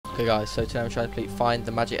Okay guys, so today I'm trying to complete Find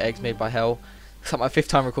the Magic Eggs Made by Hell. It's like my 5th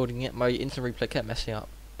time recording it. My instant replay kept messing up.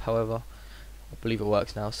 However, I believe it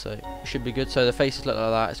works now, so it should be good. So the faces look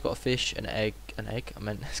like that. It's got a fish,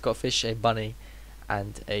 it's got a fish, a bunny,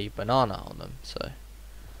 and a banana on them. So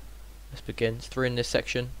let's begin. It's 3 in this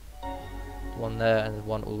section, one there, and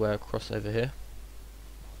one all the way across over here.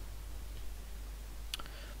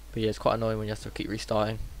 But yeah, it's quite annoying when you have to keep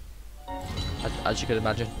restarting, as you could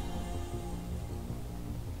imagine.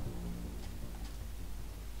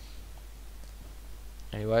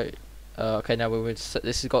 Anyway, okay, now we're this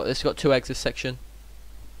has got 2 eggs this section,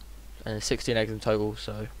 and there's 16 eggs in total.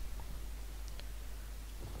 So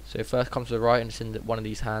first comes to the right, and it's in one of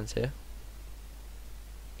these hands here.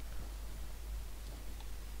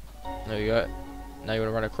 There you go. Now you want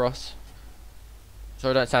to run across. So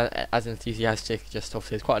I don't sound as enthusiastic. Just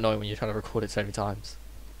obviously it's quite annoying when you're trying to record it so many times,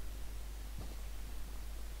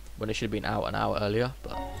 when it should have been out an hour earlier,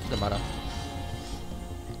 but it doesn't matter.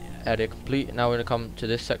 Area complete. Now we're going to come to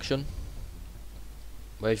this section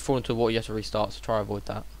where if you fall into the water you have to restart, so try to avoid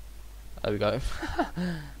that. There we go. Especially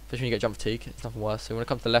when you get jump fatigue, it's nothing worse. So we're going to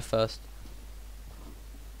come to the left first.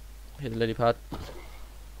 Hit the lily pad.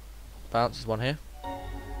 Bounce, there's one here.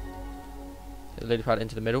 Hit the lily pad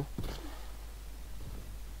into the middle.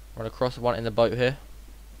 Run across, one in the boat here.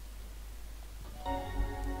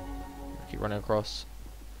 Keep running across.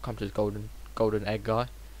 Come to this golden egg guy.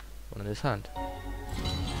 One in his hand.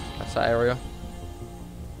 That's that area.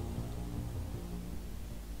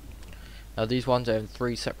 Now these ones are in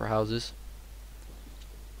 3 separate houses.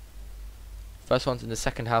 First one's in the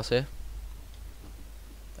second house here.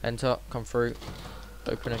 Enter, come through,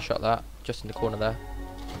 open and shut that, just in the corner there.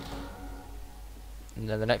 And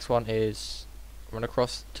then the next one is run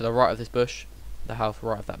across to the right of this bush, the house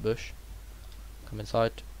right of that bush. Come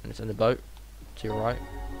inside, and it's in the boat to your right.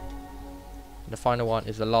 And the final one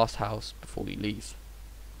is the last house before you leave,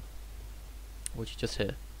 which is just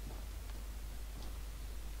here.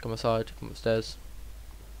 Come aside, come upstairs.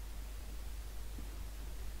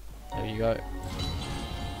 There you go.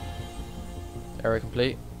 Area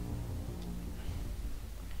complete.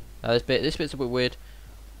 Now this bit's a bit weird. So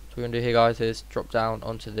what we're gonna do here, guys, is drop down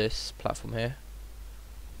onto this platform here.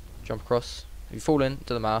 Jump across. If you fall in, it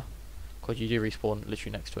doesn't matter, because you do respawn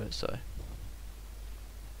literally next to it. So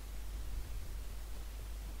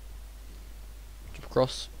jump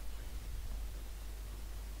across.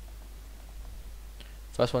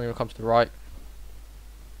 First one, you're going to come to the right.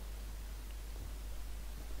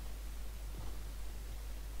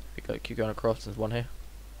 Keep going across, there's one here.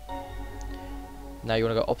 Now you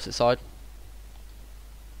want to go opposite side.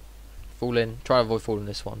 Fall in, try and avoid falling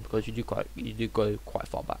this one, because you do go quite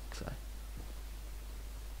far back, so.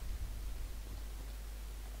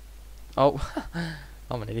 Oh,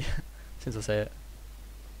 I'm an idiot, since I say it.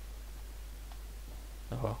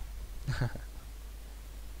 Oh well.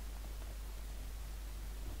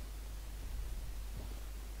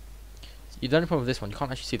 The only problem with this one, you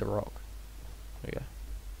can't actually see the rock. There we go.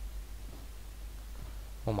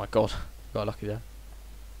 Oh my god, got lucky there.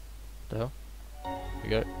 What the hell? There we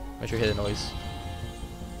go. Make sure you hear the noise.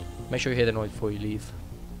 Make sure you hear the noise before you leave.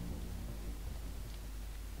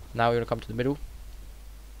 Now we're going to come to the middle.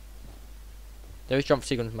 There is jump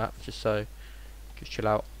fatigue on this map, just chill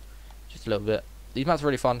out. Just a little bit. These maps are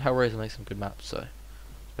really fun. Hellraiser makes some good maps, so.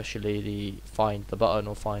 Especially the find the button,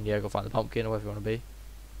 or find the egg, or find the pumpkin, or whatever you want to be.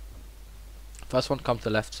 First one, come to the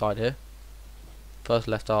left side here. First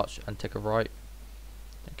left arch and take a right.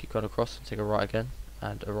 And keep going across and take a right again.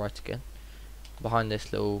 And a right again. Behind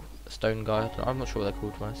this little stone guy, I'm not sure what they're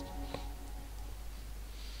called, to be honest.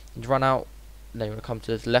 And run out. Then you want to come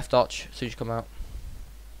to this left arch as soon as you come out.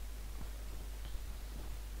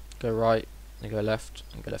 Go right, then go left,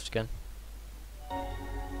 and go left again.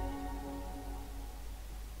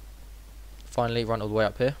 Finally, run all the way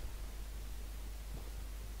up here.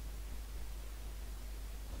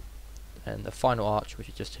 And the final arch, which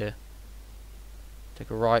is just here.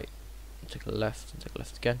 Take a right, and take a left, and take a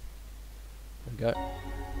left again. There we go.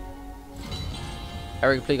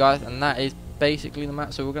 Area complete, guys, and that is basically the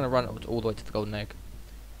map. So we're going to run all the way to the golden egg.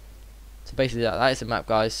 So basically that is the map,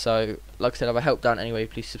 guys. So like I said, if I helped out in any way,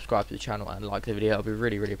 please subscribe to the channel and like the video. It'll be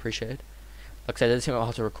really, really appreciated. Like I said, it doesn't seem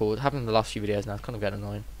hard to record. It happened in the last few videos now. It's kind of getting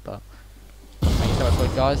annoying, but thank you so much for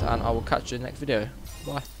it, guys, and I will catch you in the next video.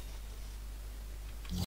 Bye.